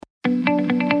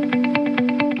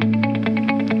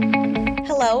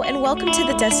Hello, and welcome to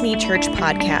the Destiny Church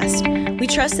podcast. We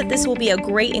trust that this will be a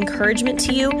great encouragement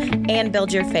to you and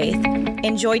build your faith.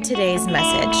 Enjoy today's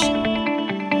message.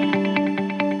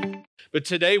 But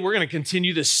today we're going to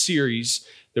continue this series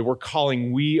that we're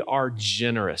calling We Are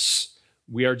Generous.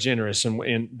 We are generous.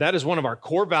 And that is one of our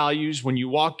core values. When you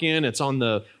walk in, it's on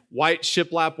the white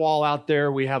shiplap wall out there.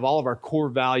 We have all of our core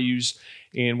values.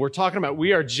 And we're talking about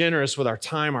we are generous with our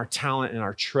time, our talent, and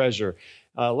our treasure.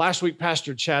 Last week,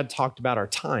 Pastor Chad talked about our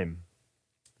time.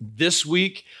 This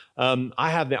week, I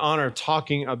have the honor of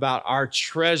talking about our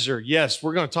treasure. Yes,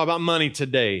 we're going to talk about money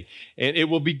today, and it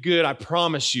will be good. I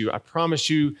promise you. I promise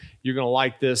you, you're going to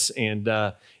like this, and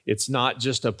it's not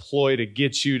just a ploy to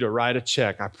get you to write a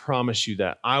check. I promise you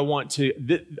that. I'm going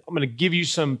to give you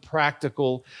some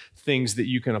practical things that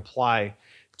you can apply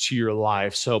to your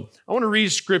life. So I want to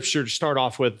read scripture to start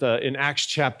off with in Acts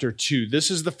chapter 2.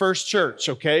 This is the first church,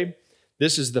 okay?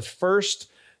 This is the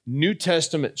first New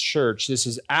Testament church. This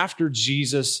is after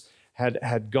Jesus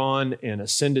had gone and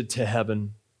ascended to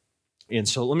heaven. And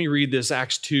so let me read this,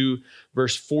 Acts 2,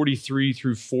 verse 43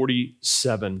 through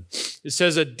 47. It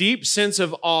says, "A deep sense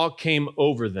of awe came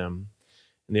over them,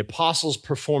 and the apostles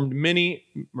performed many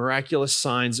miraculous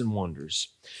signs and wonders.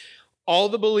 All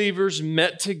the believers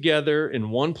met together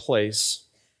in one place,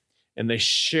 and they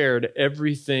shared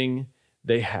everything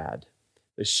they had.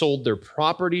 They sold their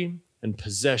property and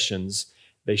possessions.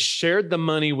 They shared the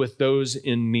money with those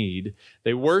in need.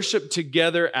 They worshiped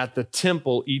together at the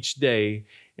temple each day,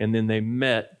 and then they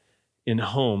met in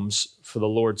homes for the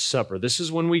Lord's Supper." This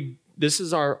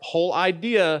is our whole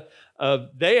idea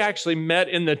of they actually met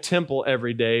in the temple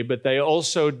every day, but they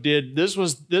also did, this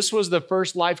was the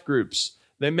first life groups.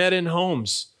 They met in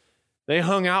homes. They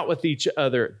hung out with each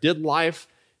other, did life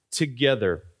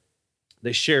together.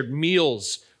 They shared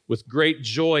meals with great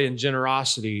joy and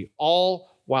generosity, all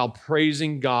while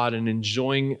praising God and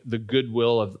enjoying the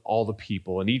goodwill of all the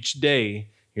people. And each day,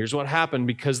 here's what happened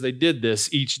because they did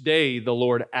this. Each day, the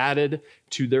Lord added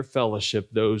to their fellowship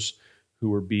those who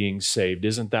were being saved.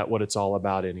 Isn't that what it's all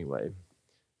about anyway?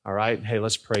 All right. Hey,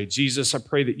 let's pray. Jesus, I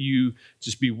pray that you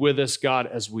just be with us, God,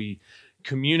 as we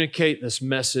communicate this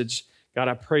message. God,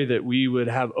 I pray that we would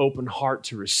have open heart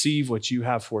to receive what you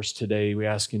have for us today. We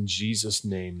ask in Jesus'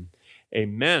 name.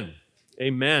 Amen.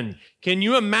 Amen. Can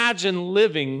you imagine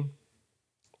living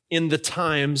in the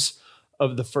times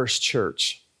of the first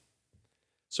church?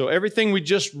 So everything we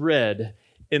just read,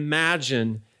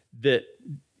 imagine that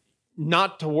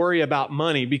not to worry about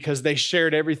money because they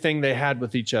shared everything they had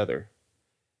with each other.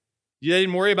 They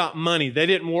didn't worry about money. They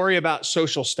didn't worry about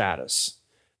social status.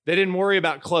 They didn't worry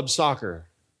about club soccer.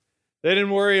 They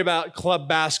didn't worry about club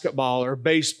basketball or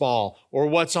baseball or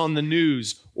what's on the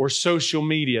news or social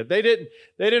media. They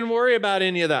didn't worry about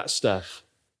any of that stuff.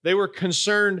 They were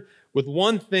concerned with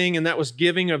one thing, and that was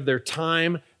giving of their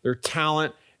time, their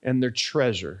talent, and their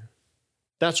treasure.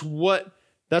 That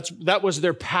was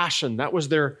their passion. That was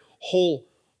their whole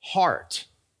heart.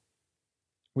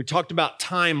 We talked about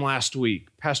time last week.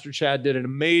 Pastor Chad did an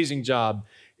amazing job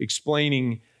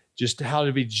explaining just how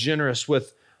to be generous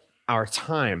with our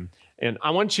time. And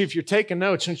I want you, if you're taking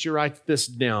notes, I want you to write this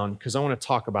down because I want to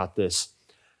talk about this.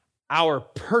 Our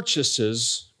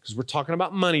purchases, because we're talking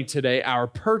about money today, our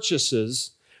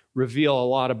purchases reveal a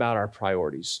lot about our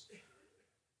priorities.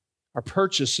 Our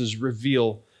purchases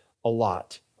reveal a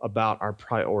lot about our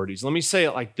priorities. Let me say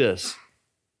it like this.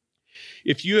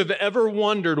 If you have ever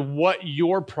wondered what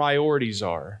your priorities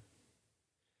are,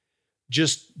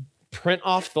 just print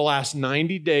off the last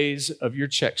 90 days of your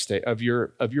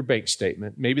of your bank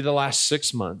statement, maybe the last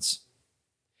 6 months,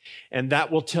 and that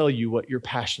will tell you what you're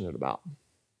passionate about.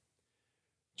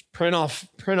 Print off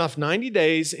 90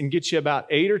 days and get you about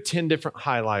 8 or 10 different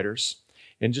highlighters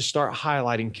and just start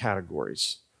highlighting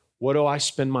categories. What do I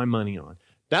spend my money on?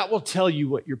 That will tell you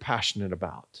what you're passionate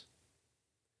about.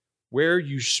 Where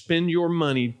you spend your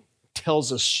money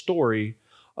tells a story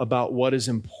about what is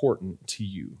important to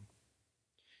you.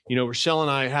 You know, Rochelle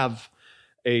and I have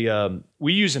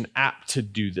we use an app to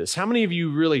do this. How many of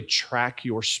you really track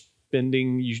your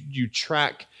spending? You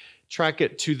track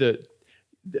it to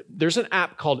there's an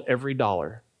app called Every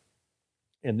Dollar.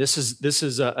 And this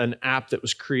is an app that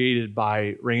was created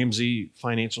by Ramsey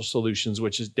Financial Solutions,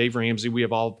 which is Dave Ramsey. We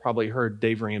have all probably heard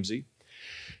Dave Ramsey.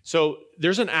 So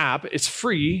there's an app. It's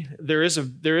free. There is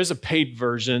a paid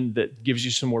version that gives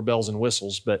you some more bells and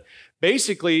whistles. But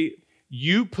basically,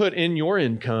 you put in your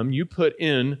income. You put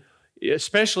in,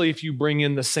 especially if you bring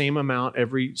in the same amount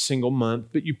every single month.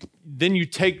 But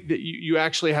you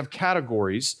actually have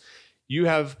categories. You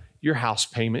have your house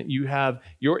payment. You have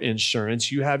your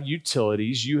insurance. You have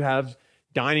utilities. You have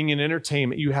dining and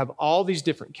entertainment. You have all these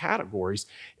different categories,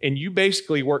 and you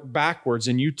basically work backwards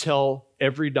and you tell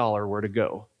every dollar where to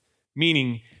go.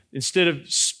 Meaning, instead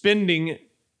of spending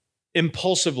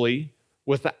impulsively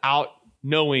without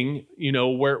knowing,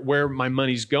 where my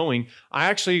money's going, I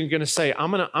actually am going to say,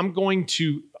 I'm going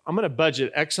to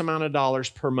budget X amount of dollars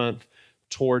per month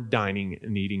toward dining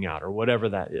and eating out, or whatever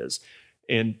that is.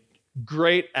 And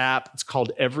great app. It's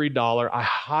called Every Dollar. I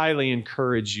highly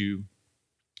encourage you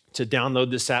to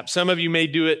download this app. Some of you may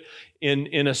do it in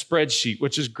a spreadsheet,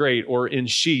 which is great, or in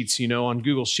Sheets, on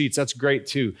Google Sheets. That's great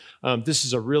too. This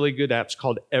is a really good app. It's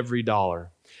called Every Dollar.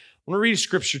 I want to read a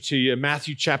scripture to you,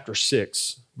 Matthew chapter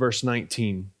 6, verse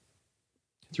 19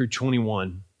 through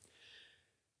 21.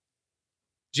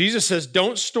 Jesus says,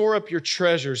 "Don't store up your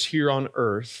treasures here on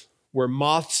earth, where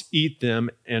moths eat them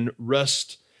and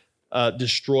rust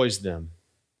destroys them,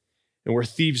 and where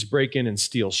thieves break in and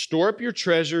steal. Store up your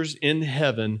treasures in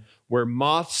heaven, where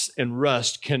moths and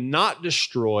rust cannot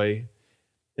destroy,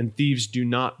 and thieves do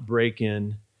not break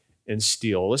in and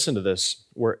steal." Listen to this.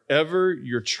 "Wherever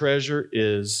your treasure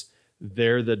is,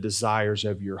 there the desires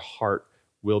of your heart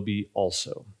will be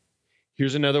also."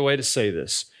 Here's another way to say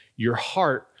this. Your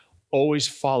heart always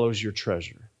follows your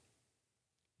treasure.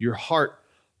 Your heart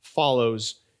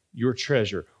follows your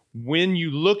treasure. When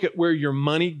you look at where your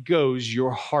money goes,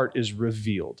 your heart is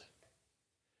revealed.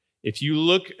 If you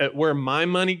look at where my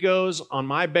money goes on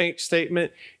my bank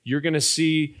statement, you're going to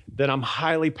see that I'm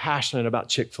highly passionate about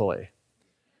Chick-fil-A.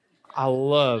 I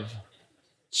love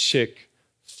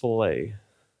Chick-fil-A.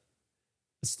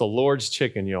 It's the Lord's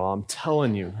chicken, y'all. I'm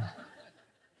telling you.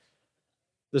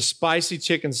 The spicy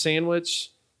chicken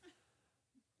sandwich.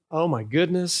 Oh my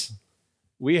goodness.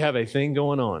 We have a thing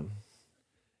going on.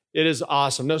 It is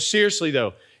awesome. No, seriously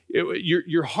though,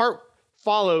 your heart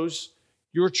follows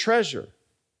your treasure.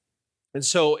 And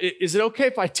so, is it okay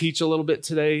if I teach a little bit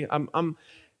today?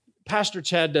 Pastor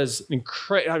Chad does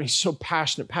incredible. He's so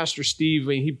passionate. Pastor Steve,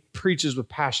 he preaches with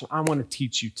passion. I want to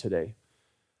teach you today.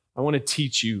 I want to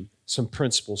teach you some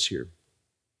principles here.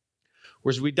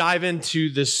 Whereas we dive into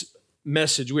this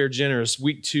message, We Are Generous,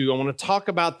 week 2, I want to talk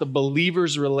about the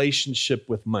believer's relationship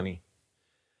with money.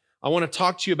 I want to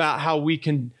talk to you about how we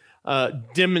can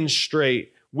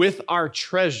demonstrate with our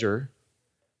treasure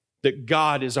that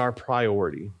God is our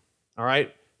priority. All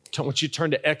right? I want you to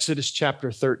turn to Exodus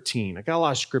chapter 13. I got a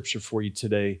lot of scripture for you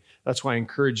today. That's why I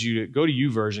encourage you to go to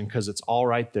YouVersion, because it's all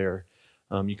right there.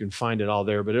 You can find it all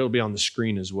there, but it'll be on the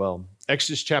screen as well.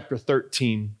 Exodus chapter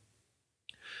 13.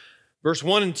 Verse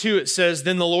 1 and 2, it says,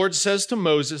 "Then the Lord says to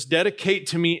Moses, 'Dedicate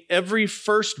to me every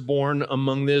firstborn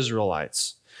among the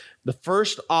Israelites, the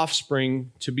first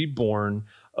offspring to be born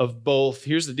of both,'"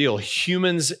 here's the deal,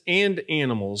 "humans and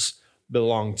animals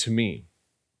belong to me."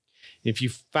 If you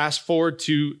fast forward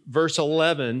to verse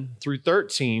 11 through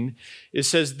 13, it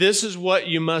says, "This is what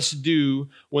you must do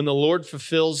when the Lord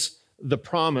fulfills the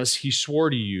promise he swore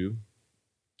to you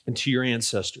and to your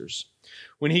ancestors.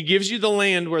 When he gives you the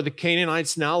land where the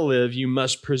Canaanites now live, you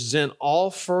must present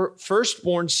all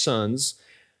firstborn sons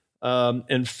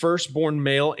and firstborn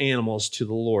male animals to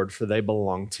the Lord, for they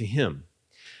belong to him.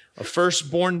 A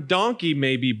firstborn donkey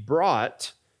may be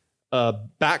brought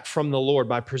back from the Lord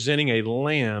by presenting a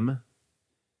lamb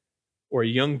or a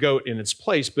young goat in its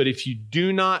place. But if you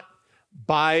do not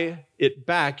buy it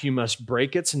back, you must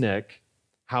break its neck.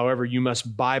 However, you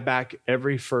must buy back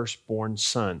every firstborn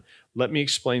son." Let me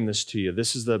explain this to you.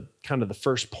 This is the kind of the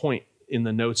first point in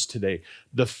the notes today.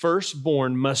 The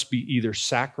firstborn must be either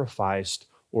sacrificed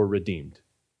or redeemed.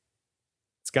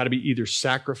 It's got to be either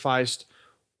sacrificed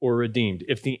or redeemed.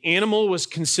 If the animal was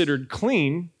considered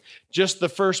clean, just the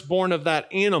firstborn of that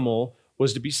animal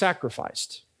was to be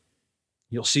sacrificed.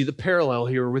 You'll see the parallel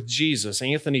here with Jesus.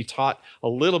 Anthony taught a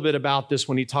little bit about this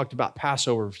when he talked about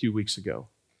Passover a few weeks ago.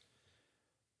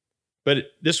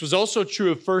 But this was also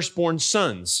true of firstborn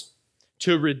sons.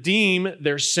 To redeem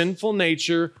their sinful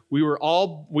nature,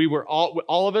 all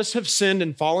of us have sinned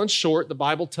and fallen short. The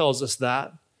Bible tells us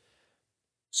that.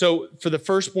 So for the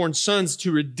firstborn sons,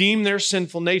 to redeem their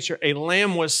sinful nature, a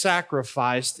lamb was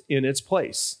sacrificed in its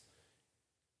place.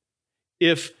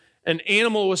 If an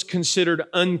animal was considered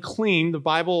unclean, the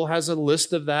Bible has a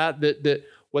list of that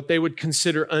what they would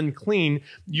consider unclean,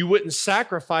 you wouldn't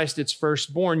sacrifice its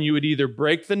firstborn. You would either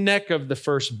break the neck of the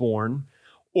firstborn,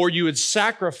 or you would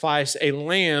sacrifice a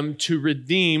lamb to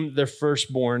redeem the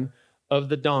firstborn of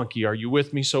the donkey. Are you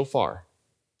with me so far?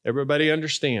 Everybody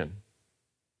understand?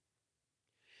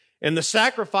 And the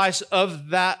sacrifice of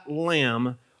that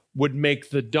lamb would make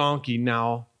the donkey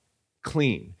now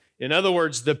clean. In other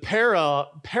words, the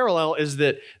parallel is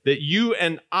that you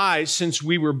and I, since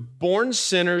we were born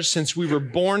sinners, since we were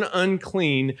born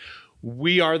unclean,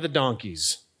 we are the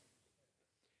donkeys.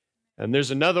 And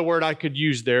there's another word I could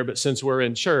use there, but since we're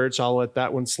in church, I'll let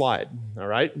that one slide. All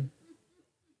right?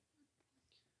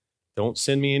 Don't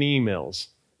send me any emails.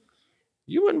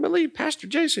 You wouldn't believe Pastor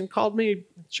Jason called me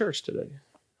at church today.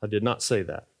 I did not say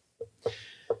that.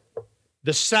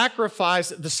 The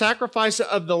sacrifice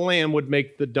of the lamb would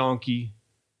make the donkey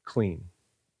clean.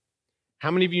 How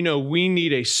many of you know we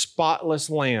need a spotless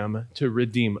lamb to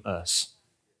redeem us?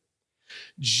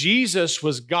 Jesus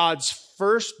was God's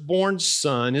firstborn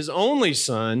son, his only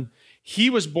son. He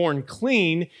was born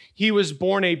clean. He was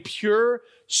born a pure,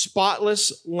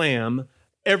 spotless lamb.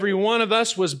 Every one of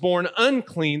us was born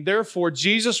unclean. Therefore,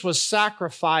 Jesus was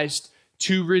sacrificed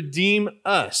to redeem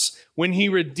us. When he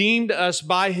redeemed us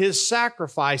by his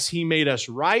sacrifice, he made us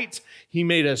right. He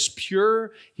made us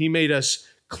pure. He made us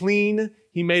clean.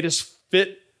 He made us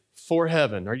fit for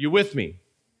heaven. Are you with me?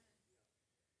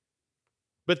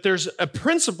 But there's a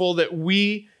principle that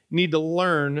we need to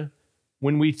learn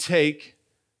when we take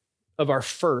of our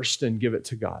first and give it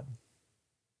to God.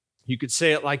 You could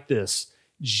say it like this: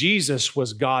 Jesus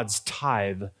was God's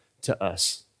tithe to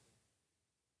us.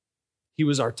 He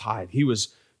was our tithe. He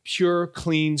was pure,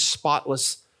 clean,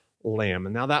 spotless lamb.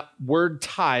 And now that word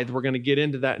tithe, we're going to get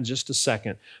into that in just a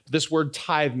second. But this word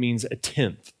tithe means a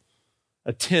tenth,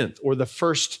 or the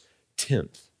first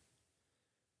tenth.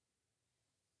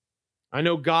 I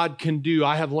know God can do,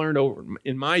 I have learned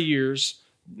in my years,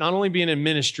 not only being in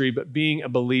ministry, but being a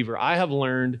believer, I have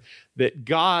learned that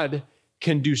God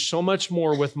can do so much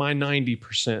more with my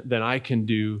 90% than I can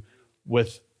do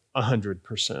with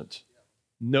 100%.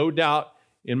 No doubt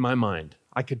in my mind.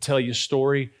 I could tell you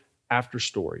story after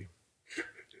story.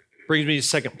 Brings me to the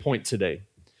second point today.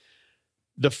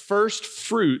 The first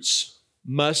fruits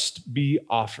must be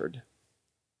offered.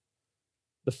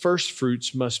 The first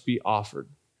fruits must be offered.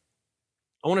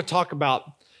 I want to talk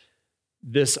about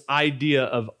this idea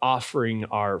of offering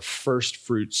our first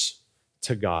fruits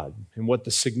to God and what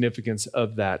the significance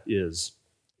of that is.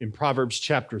 In Proverbs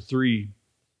chapter 3,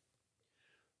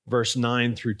 verse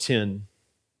 9 through 10,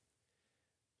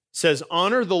 it says,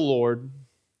 "Honor the Lord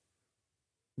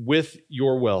with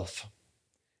your wealth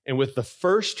and with the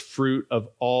first fruit of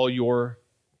all your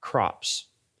crops.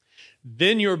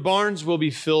 Then your barns will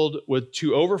be filled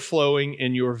to overflowing,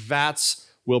 and your vats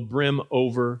will brim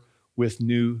over with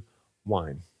new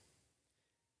wine."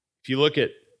 If you look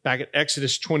back at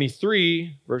Exodus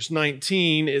 23, verse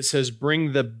 19, it says,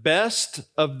 "Bring the best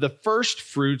of the first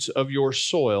fruits of your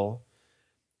soil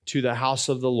to the house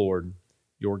of the Lord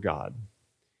your God."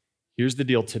 Here's the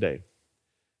deal today.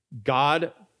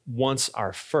 God wants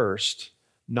our first,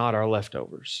 not our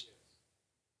leftovers.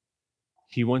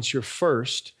 He wants your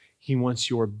first. He wants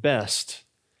your best,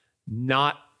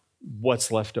 not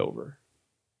what's left over.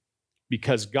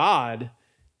 Because God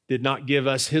did not give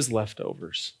us his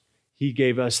leftovers. He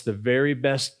gave us the very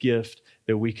best gift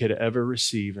that we could ever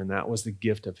receive, and that was the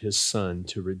gift of his son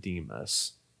to redeem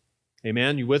us.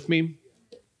 Amen? You with me?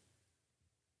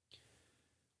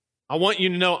 I want you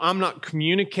to know I'm not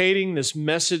communicating this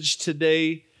message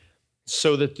today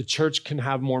so that the church can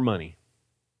have more money.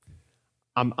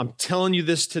 I'm telling you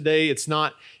this today. It's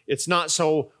not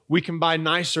so we can buy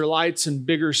nicer lights and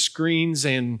bigger screens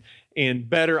and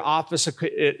better office.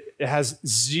 It has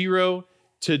zero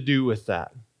to do with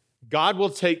that. God will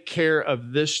take care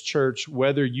of this church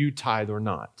whether you tithe or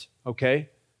not, okay?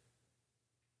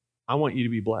 I want you to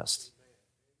be blessed.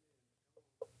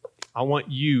 I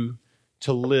want you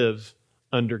to live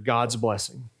under God's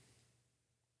blessing.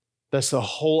 That's the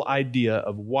whole idea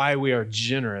of why we are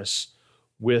generous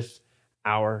with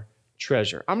our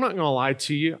treasure. I'm not going to lie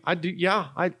to you. I do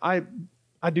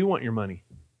want your money.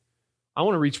 I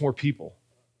want to reach more people.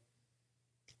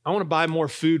 I want to buy more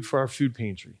food for our food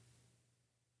pantry.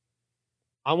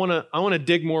 I want to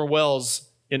dig more wells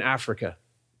in Africa.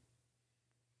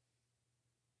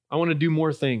 I want to do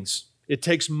more things. It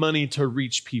takes money to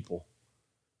reach people.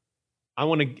 I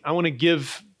want to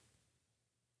give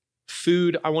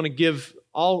food. I want to give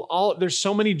all. There's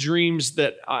so many dreams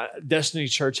that Destiny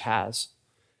Church has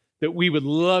that we would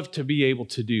love to be able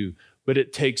to do, but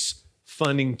it takes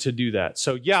funding to do that.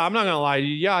 So yeah, I'm not going to lie to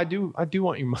you. Yeah, I do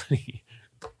want your money.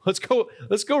 Let's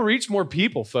go reach more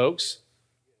people, folks.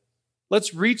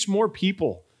 Let's reach more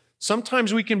people.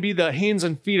 Sometimes we can be the hands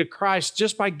and feet of Christ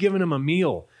just by giving them a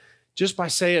meal, just by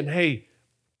saying, "Hey,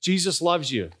 Jesus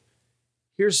loves you.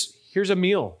 Here's a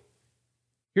meal.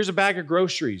 Here's a bag of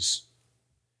groceries.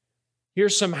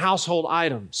 Here's some household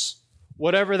items."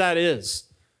 Whatever that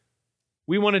is.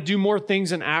 We want to do more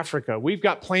things in Africa. We've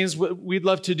got plans. We'd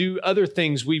love to do other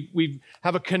things. We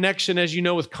have a connection, as you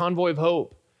know, with Convoy of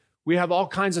Hope. We have all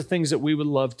kinds of things that we would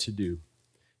love to do.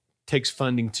 It takes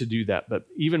funding to do that. But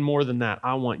even more than that,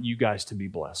 I want you guys to be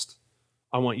blessed.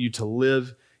 I want you to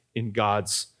live in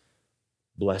God's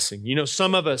blessing. You know,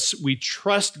 some of us, we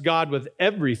trust God with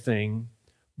everything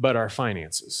but our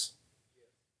finances.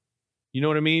 You know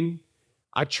what I mean?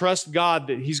 I trust God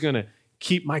that He's going to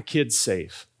keep my kids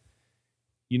safe.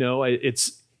 You know,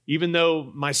 it's even though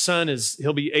my son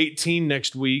he'll be 18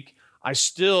 next week, I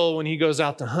still, when he goes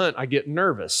out to hunt, I get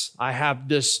nervous. I have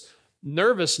this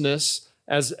nervousness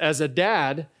as a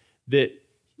dad that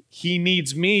he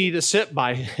needs me to sit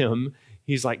by him.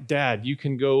 He's like, Dad, you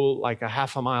can go like a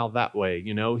half a mile that way.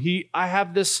 You know, I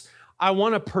have this, I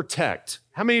want to protect.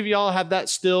 How many of y'all have that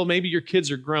still? Maybe your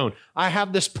kids are grown. I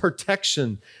have this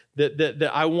protection that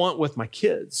I want with my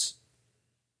kids.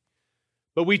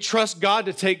 But we trust God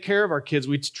to take care of our kids.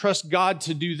 We trust God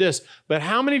to do this. But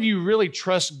how many of you really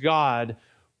trust God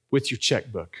with your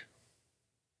checkbook?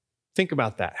 Think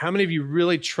about that. How many of you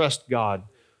really trust God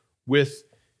with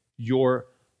your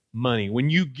money? When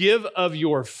you give of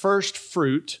your first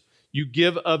fruit, you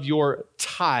give of your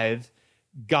tithe,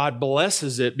 God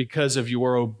blesses it because of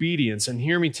your obedience. And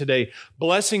hear me today,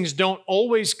 blessings don't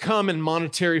always come in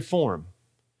monetary form.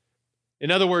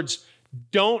 In other words,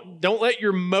 don't let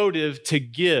your motive to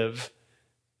give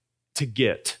to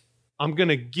get. I'm going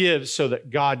to give so that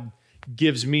God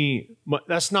gives me.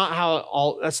 That's not how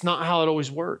it always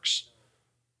works.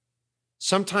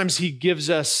 Sometimes He gives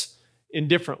us in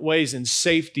different ways, in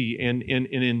safety and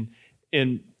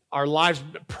in our lives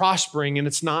prospering, and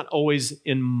it's not always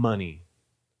in money.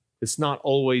 It's not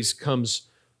always comes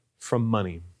from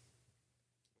money.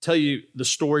 I'll tell you the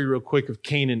story real quick of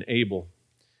Cain and Abel,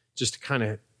 just to kind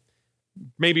of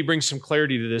maybe bring some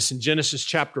clarity to this. In Genesis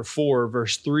chapter 4,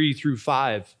 verse 3 through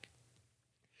 5, it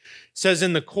says,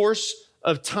 in the course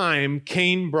of time,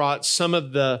 Cain brought some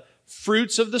of the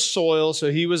fruits of the soil.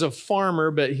 So he was a farmer,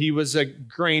 but he was a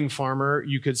grain farmer,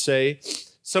 you could say.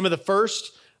 Some of the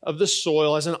first of the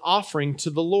soil as an offering to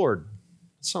the Lord.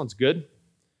 Sounds good.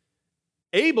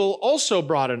 Abel also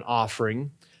brought an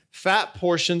offering, fat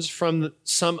portions from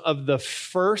some of the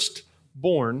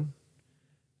firstborn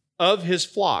of his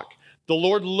flock. The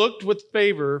Lord looked with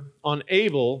favor on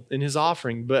Abel in his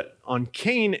offering, but on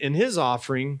Cain in his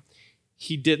offering,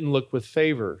 He didn't look with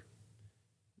favor.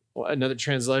 Well, another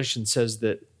translation says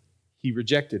that he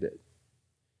rejected it.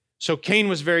 So Cain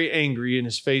was very angry and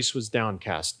his face was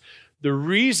downcast. The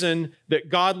reason that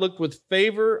God looked with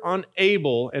favor on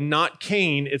Abel and not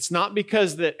Cain, it's not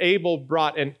because that Abel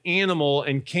brought an animal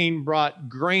and Cain brought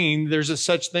grain. There's a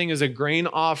such thing as a grain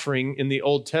offering in the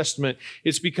Old Testament.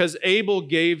 It's because Abel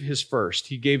gave his first.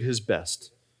 He gave his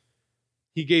best.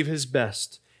 He gave his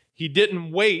best. He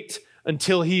didn't wait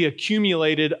until he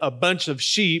accumulated a bunch of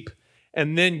sheep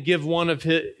and then give one of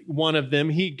them.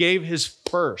 He gave his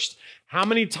first. How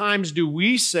many times do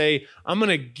we say, I'm going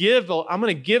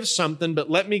to give something, but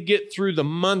let me get through the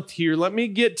month here. Let me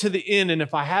get to the end. And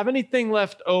if I have anything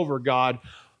left over, God,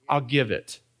 I'll give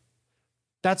it.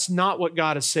 That's not what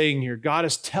God is saying here. God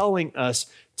is telling us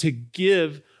to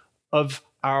give of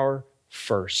our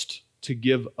first, to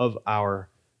give of our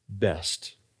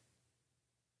best.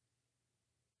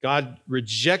 God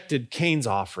rejected Cain's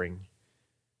offering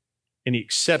and He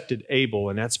accepted Abel,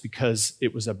 and that's because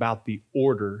it was about the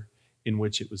order in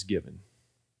which it was given.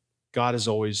 God is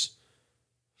always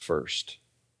first.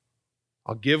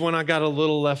 I'll give when I got a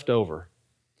little left over.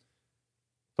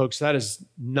 Folks, that is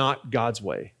not God's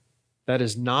way. That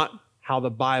is not how the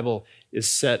Bible is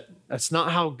set. That's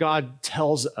not how God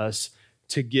tells us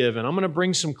to give. And I'm going to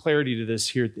bring some clarity to this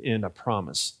here at the end, I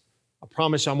promise. I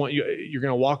promise you're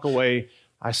going to walk away.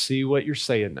 I see what you're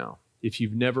saying now, if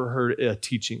you've never heard a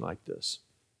teaching like this.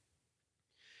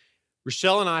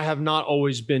 Rochelle and I have not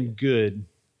always been good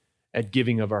at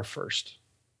giving of our first.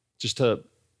 Just to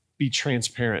be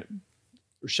transparent.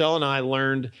 Rochelle and I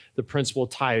learned the principle of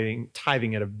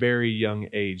tithing at a very young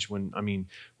age. We've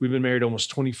been married almost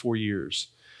 24 years,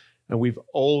 and we've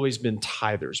always been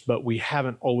tithers, but we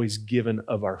haven't always given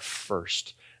of our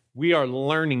first. We are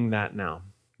learning that now.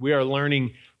 We are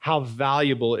learning how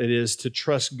valuable it is to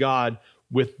trust God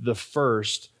with the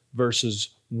first versus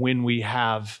when we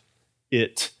have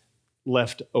it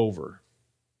left over.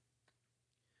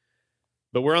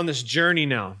 But we're on this journey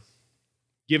now,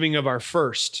 giving of our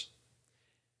first.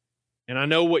 And I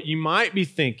know what you might be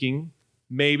thinking.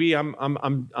 Maybe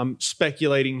I'm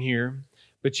speculating here,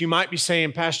 but you might be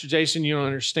saying, Pastor Jason, you don't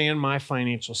understand my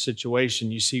financial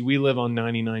situation. You see, we live on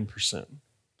 99%.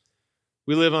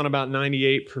 We live on about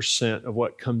 98% of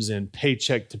what comes in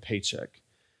paycheck to paycheck.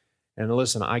 And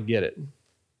listen, I get it.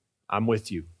 I'm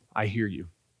with you. I hear you.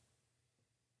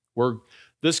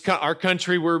 Our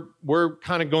country, we're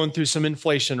kind of going through some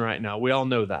inflation right now. We all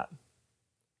know that.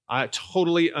 I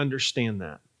totally understand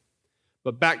that.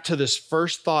 But back to this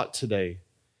first thought today,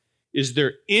 is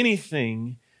there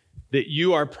anything that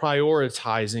you are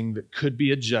prioritizing that could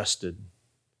be adjusted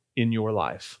in your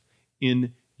life,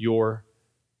 in your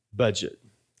budget?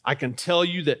 I can tell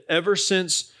you that ever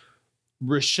since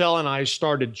Rochelle and I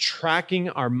started tracking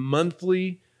our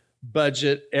monthly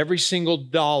budget, every single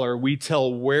dollar we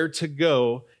tell where to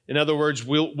go. In other words,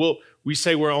 we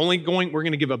say we're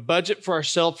going to give a budget for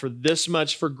ourselves for this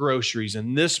much for groceries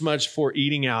and this much for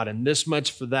eating out and this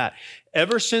much for that.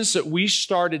 Ever since that we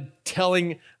started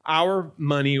telling our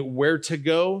money where to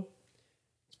go,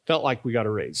 it felt like we got a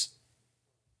raise.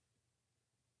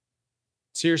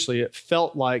 Seriously, it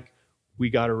felt like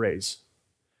we got a raise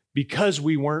because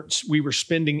we were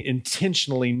spending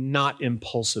intentionally, not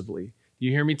impulsively.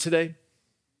 You hear me today?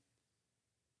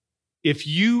 If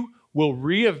you will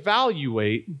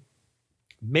reevaluate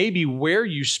maybe where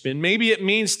you spend, maybe it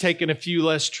means taking a few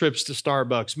less trips to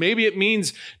Starbucks. Maybe it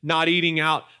means not eating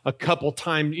out a couple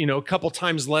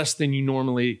times less than you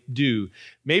normally do.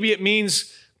 Maybe it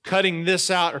means cutting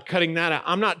this out or cutting that out.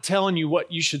 I'm not telling you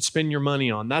what you should spend your money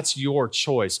on. That's your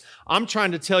choice. I'm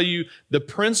trying to tell you the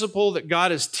principle that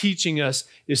God is teaching us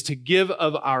is to give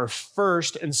of our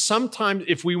first. And sometimes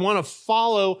if we want to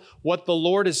follow what the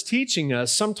Lord is teaching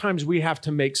us, sometimes we have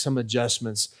to make some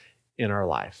adjustments in our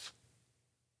life.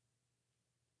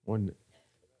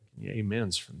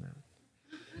 Amens from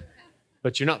that.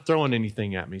 But you're not throwing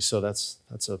anything at me, so that's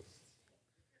a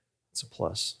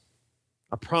plus.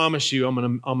 I promise you,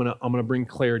 I'm gonna bring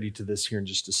clarity to this here in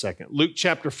just a second. Luke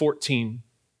chapter 14,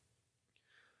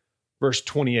 verse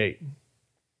 28.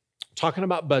 Talking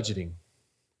about budgeting.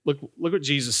 Look what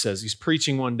Jesus says. He's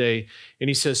preaching one day, and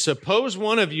he says, suppose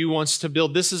one of you wants to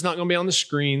build, this is not going to be on the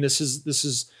screen. This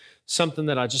is something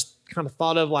that I just kind of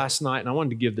thought of last night, and I wanted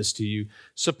to give this to you.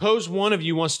 Suppose one of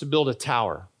you wants to build a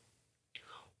tower.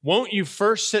 Won't you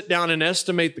first sit down and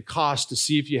estimate the cost to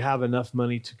see if you have enough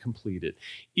money to complete it?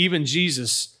 Even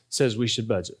Jesus says we should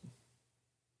budget.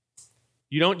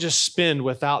 You don't just spend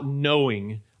without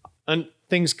knowing.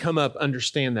 Things come up,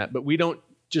 understand that, but we don't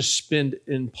just spend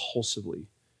impulsively.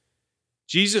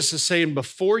 Jesus is saying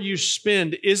before you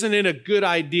spend, isn't it a good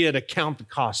idea to count the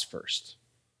cost first?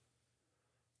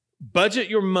 Budget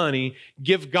your money,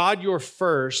 give God your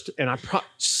first, and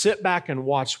sit back and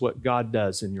watch what God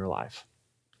does in your life.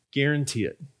 Guarantee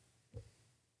it.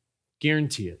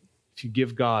 Guarantee it if you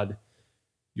give God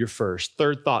your first.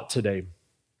 Third thought today,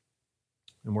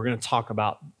 and we're going to talk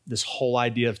about this whole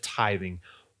idea of tithing.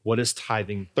 What is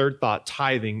tithing? Third thought,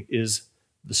 tithing is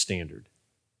the standard.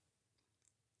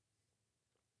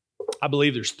 I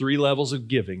believe there's 3 levels of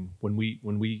giving when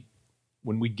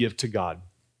we give to God.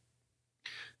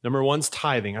 Number 1's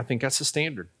tithing. I think that's the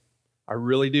standard. I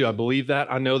really do. I believe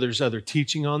that. I know there's other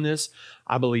teaching on this.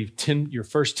 I believe your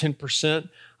first 10%,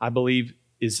 I believe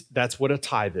that's what a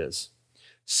tithe is.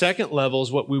 Second level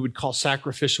is what we would call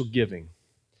sacrificial giving.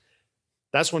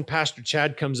 That's when Pastor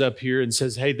Chad comes up here and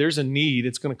says, hey, there's a need.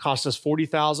 It's going to cost us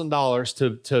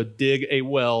 $40,000 to dig a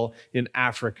well in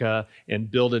Africa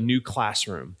and build a new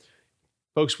classroom.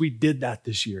 Folks, we did that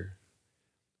this year.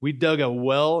 We dug a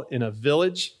well in a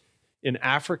village in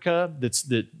Africa that's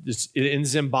in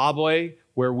Zimbabwe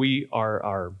where we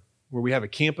have a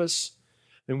campus.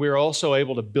 And we were also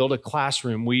able to build a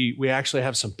classroom. We actually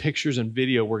have some pictures and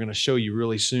video we're going to show you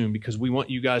really soon because we want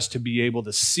you guys to be able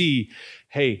to see,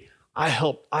 hey, I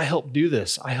helped do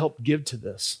this. I helped give to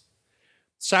this.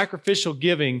 Sacrificial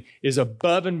giving is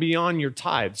above and beyond your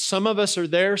tithe. Some of us are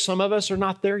there. Some of us are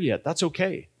not there yet. That's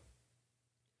okay.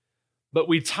 But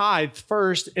we tithe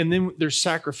first, and then there's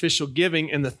sacrificial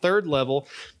giving. And the third level,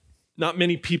 not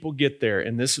many people get there.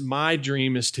 And my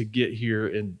dream is to get here.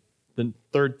 And the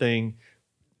third thing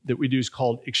that we do is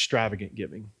called extravagant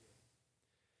giving.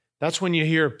 That's when you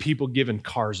hear people giving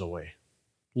cars away.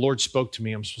 The Lord spoke to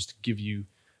me, I'm supposed to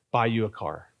buy you a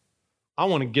car. I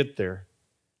want to get there.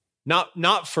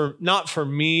 Not for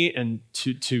me and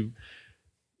to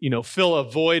fill a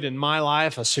void in my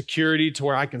life, a security to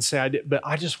where I can say I did, but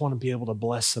I just want to be able to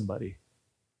bless somebody.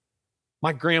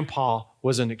 My grandpa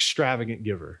was an extravagant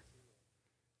giver.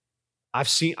 I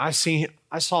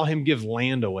saw him give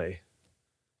land away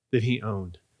that he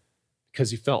owned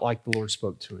because he felt like the Lord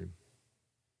spoke to him.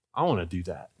 I want to do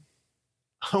that.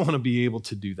 I want to be able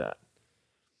to do that.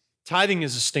 Tithing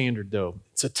is a standard, though.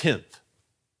 It's a tenth.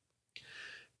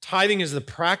 Tithing is the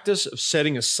practice of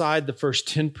setting aside the first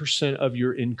 10% of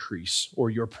your increase or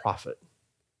your profit.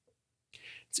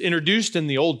 It's introduced in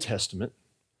the Old Testament.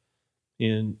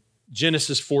 In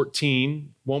Genesis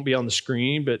 14, won't be on the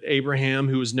screen, but Abraham,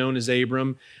 who was known as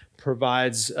Abram,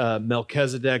 provides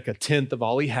Melchizedek a tenth of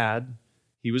all he had.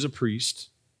 He was a priest.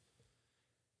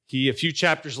 A few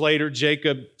chapters later,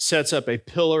 Jacob sets up a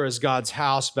pillar as God's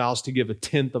house, vows to give a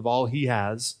tenth of all he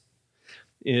has.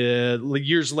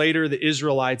 Years later, the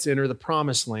Israelites enter the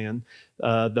promised land.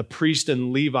 The priests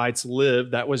and Levites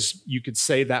lived. You could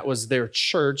say that was their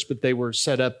church, but they were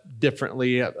set up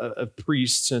differently of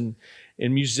priests and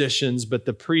musicians. But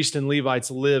the priests and Levites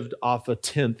lived off a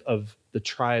tenth of the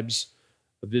tribes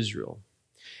of Israel.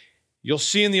 You'll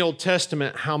see in the Old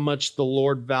Testament how much the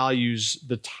Lord values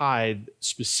the tithe,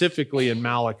 specifically in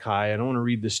Malachi. And I want to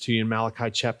read this to you in Malachi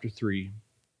chapter 3.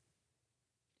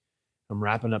 I'm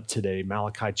wrapping up today.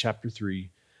 Malachi chapter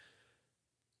 3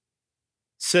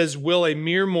 says, "Will a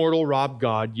mere mortal rob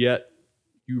God? Yet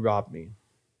you rob me."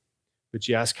 But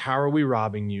you ask, how are we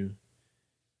robbing you?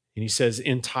 And he says,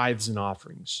 in tithes and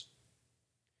offerings.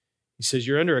 He says,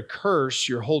 you're under a curse,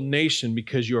 your whole nation,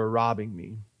 because you are robbing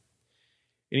me.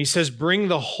 And he says, bring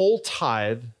the whole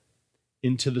tithe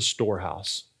into the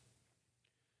storehouse.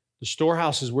 The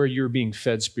storehouse is where you're being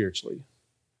fed spiritually.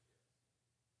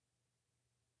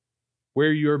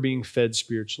 Where you are being fed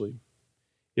spiritually.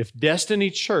 If Destiny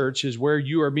Church is where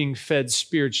you are being fed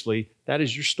spiritually, that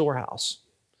is your storehouse.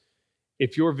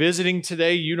 If you're visiting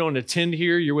today, you don't attend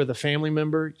here, you're with a family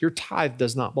member, your tithe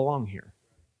does not belong here.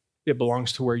 It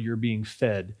belongs to where you're being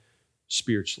fed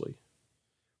spiritually.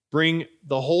 Bring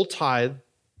the whole tithe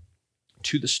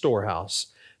to the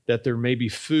storehouse, that there may be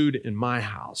food in my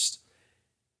house.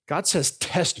 God says,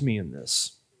 test me in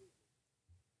this.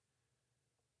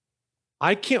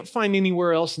 I can't find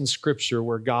anywhere else in Scripture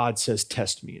where God says,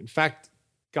 test me. In fact,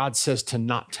 God says to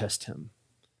not test him.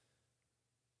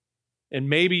 And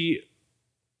maybe,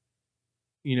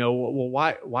 well,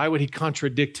 why would he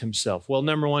contradict himself? Well,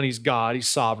 number one, he's God, he's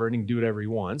sovereign, he can do whatever he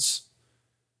wants.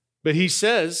 But he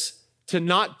says to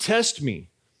not test me.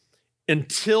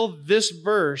 Until this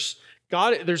verse,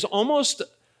 God, there's almost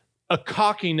a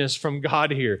cockiness from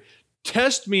God here.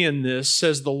 Test me in this,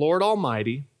 says the Lord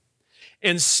Almighty,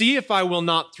 and see if I will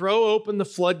not throw open the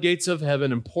floodgates of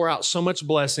heaven and pour out so much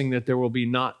blessing that there will be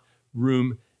not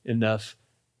room enough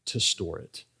to store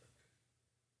it.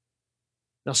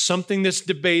 Now, something that's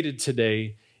debated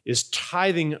today is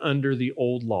tithing under the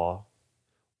old law,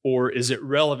 or is it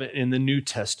relevant in the New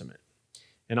Testament?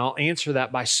 And I'll answer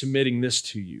that by submitting this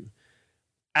to you.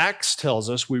 Acts tells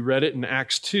us, we read it in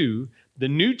Acts 2, the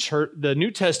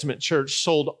New Testament church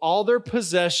sold all their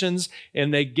possessions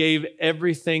and they gave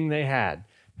everything they had.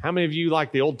 How many of you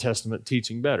like the Old Testament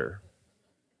teaching better?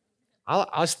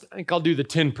 I think I'll do the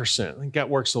 10%. I think that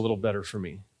works a little better for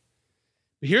me.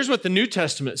 But here's what the New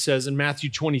Testament says in Matthew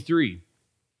 23.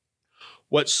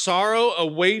 What sorrow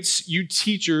awaits you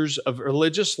teachers of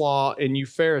religious law and you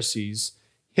Pharisees,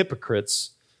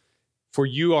 hypocrites, for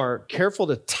you are careful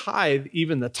to tithe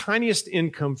even the tiniest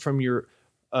income from your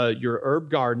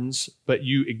herb gardens, but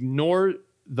you ignore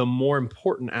the more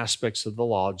important aspects of the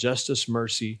law, justice,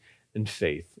 mercy, and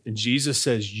faith. And Jesus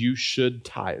says you should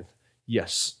tithe,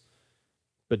 yes,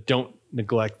 but don't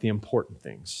neglect the important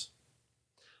things.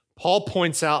 Paul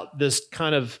points out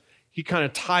he kind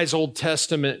of ties Old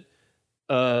Testament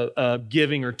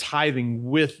giving or tithing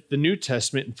with the New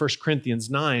Testament in 1 Corinthians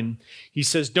 9. He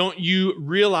says, don't you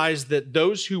realize that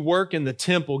those who work in the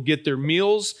temple get their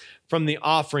meals from the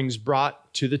offerings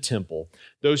brought to the temple?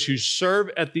 Those who serve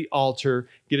at the altar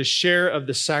get a share of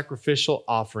the sacrificial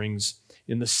offerings.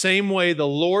 In the same way, the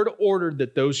Lord ordered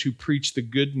that those who preach the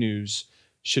good news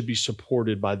should be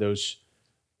supported by those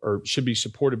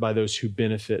who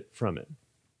benefit from it.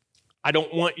 I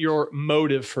don't want your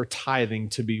motive for tithing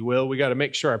to be, well, we got to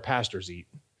make sure our pastors eat.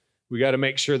 We got to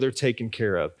make sure they're taken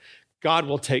care of. God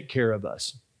will take care of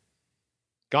us.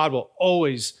 God will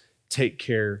always take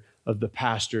care of the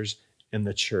pastors and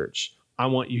the church. I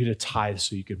want you to tithe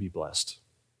so you can be blessed.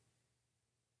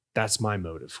 That's my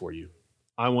motive for you.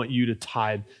 I want you to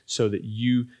tithe so that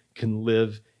you can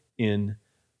live in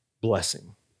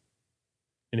blessing.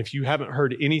 And if you haven't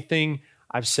heard anything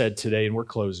I've said today, and we're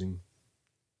closing,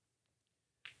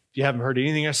 if you haven't heard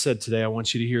anything I said today, I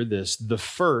want you to hear this. The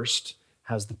first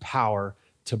has the power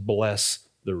to bless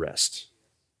the rest.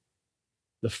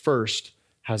 The first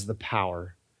has the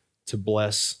power to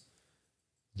bless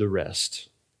the rest.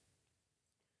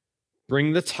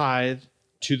 Bring the tithe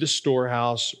to the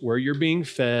storehouse where you're being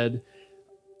fed,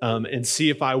 and see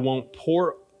if I won't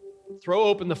throw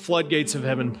open the floodgates of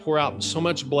heaven, pour out so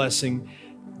much blessing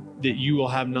that you will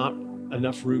have not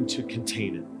enough room to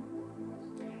contain it.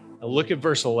 Now look at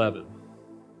verse 11,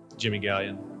 Jimmy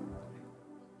Gallion.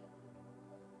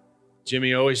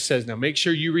 Jimmy always says, now make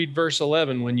sure you read verse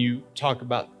 11 when you talk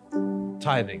about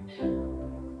tithing.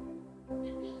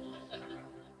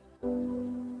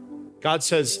 God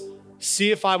says,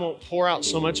 see if I won't pour out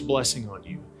so much blessing on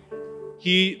you.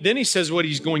 Then he says what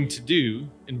he's going to do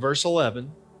in verse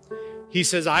 11. He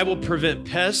says, I will prevent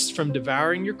pests from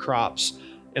devouring your crops,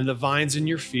 and the vines in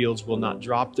your fields will not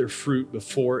drop their fruit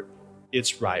before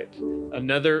it's ripe.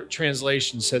 Another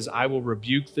translation says, I will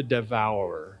rebuke the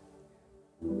devourer.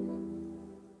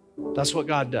 That's what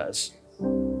God does.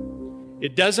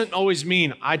 It doesn't always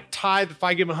mean I tithe. If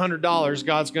I give $100,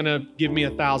 God's going to give me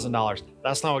 $1,000.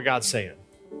 That's not what God's saying.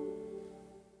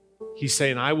 He's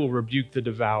saying, I will rebuke the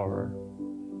devourer.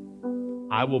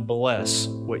 I will bless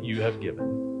what you have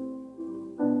given.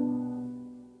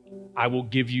 I will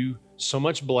give you so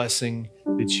much blessing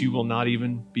that you will not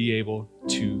even be able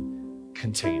to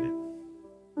contain it.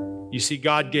 You see,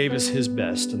 God gave us his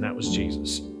best, and that was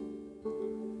Jesus.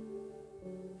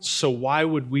 So why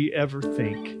would we ever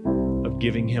think of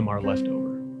giving him our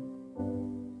leftover?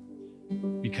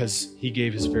 Because he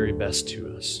gave his very best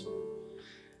to us.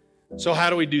 So how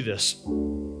do we do this?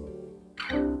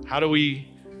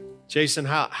 Jason,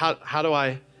 how do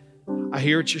I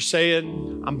hear what you're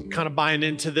saying. I'm kind of buying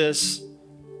into this.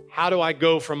 How do I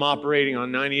go from operating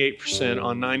on 98%,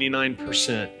 on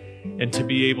 99%, and to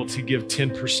be able to give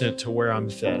 10% to where I'm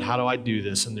fed? How do I do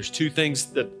this? And there's two things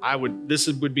that this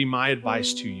would be my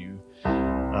advice to you.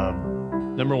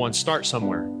 Number one, start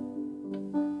somewhere.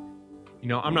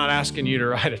 I'm not asking you to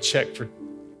write a check for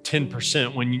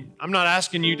 10% I'm not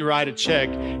asking you to write a check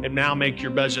and now make your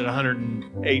budget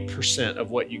 108% of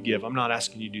what you give. I'm not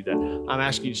asking you to do that. I'm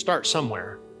asking you to start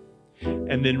somewhere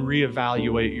and then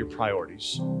reevaluate your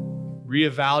priorities.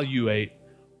 Reevaluate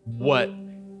what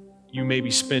you maybe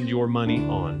spend your money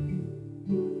on.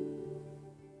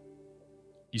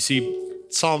 You see,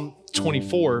 Psalm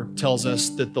 24 tells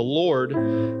us that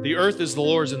the earth is the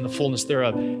Lord's and the fullness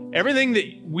thereof. Everything that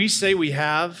we say we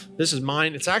have, this is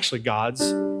mine, it's actually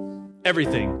God's.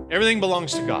 Everything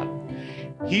belongs to God.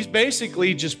 He's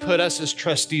basically just put us as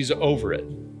trustees over it.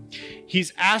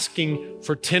 He's asking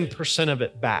for 10% of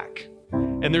it back.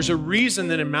 And there's a reason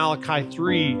that in Malachi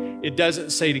 3, it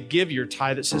doesn't say to give your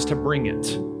tithe, it says to bring it.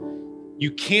 You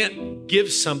can't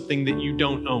give something that you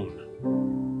don't own.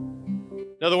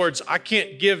 In other words, I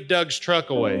can't give Doug's truck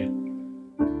away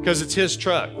because it's his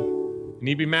truck and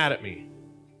he'd be mad at me.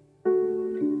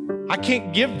 I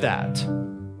can't give that.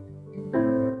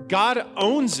 God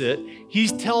owns it.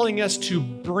 He's telling us to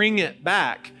bring it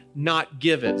back, not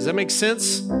give it. Does that make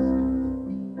sense?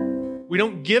 We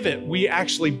don't give it. We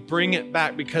actually bring it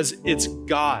back because it's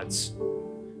God's.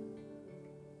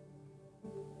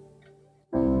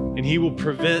 And he will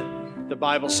prevent, the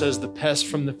Bible says, the pests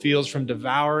from the fields from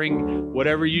devouring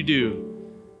whatever you do.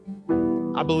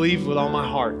 I believe with all my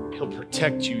heart, he'll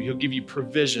protect you. He'll give you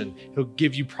provision. He'll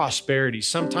give you prosperity.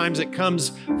 Sometimes it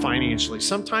comes financially.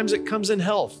 Sometimes it comes in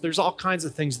health. There's all kinds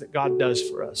of things that God does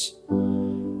for us.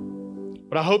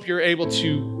 But I hope you're able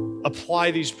to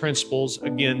apply these principles.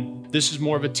 Again, this is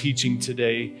more of a teaching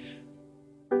today.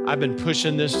 I've been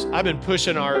pushing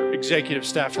our executive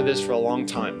staff for this for a long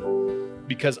time.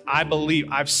 Because I believe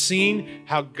I've seen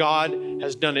how God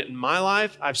has done it in my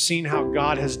life. I've seen how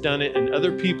God has done it in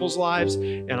other people's lives.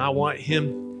 And I want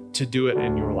him to do it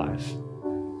in your life.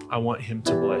 I want him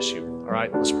to bless you. All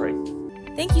right, let's pray.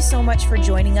 Thank you so much for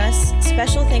joining us.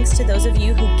 Special thanks to those of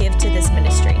you who give to this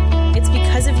ministry. It's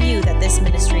because of you that this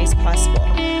ministry is possible.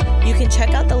 You can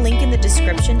check out the link in the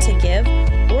description to give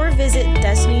or visit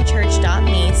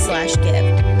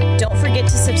destinychurch.me/give. Don't forget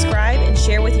to subscribe and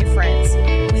share with your friends.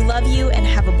 We love you and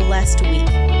have a blessed week.